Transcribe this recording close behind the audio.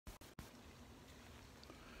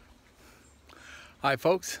Hi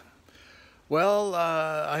folks. Well,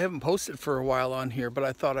 I haven't posted for a while on here, but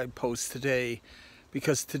I thought I'd post today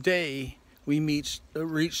because today we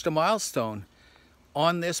reached a milestone.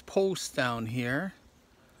 On this post down here,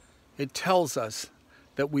 it tells us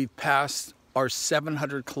that we've passed our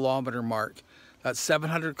 700 kilometer mark. That's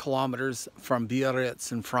 700 kilometers from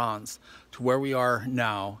Biarritz in France to where we are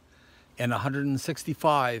now, and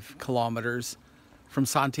 165 kilometers from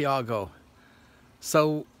Santiago.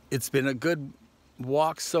 So it's been a good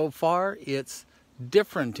walk so far. It's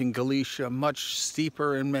different in Galicia, much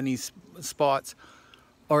steeper in many spots,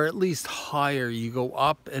 or at least higher. You go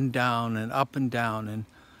up and down and up and down, and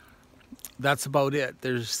that's about it.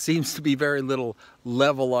 There seems to be very little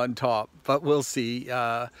level on top, but we'll see.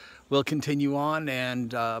 We'll continue on,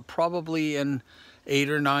 and probably in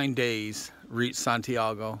 8 or 9 days reach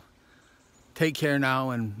Santiago. Take care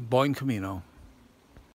now, and buen camino.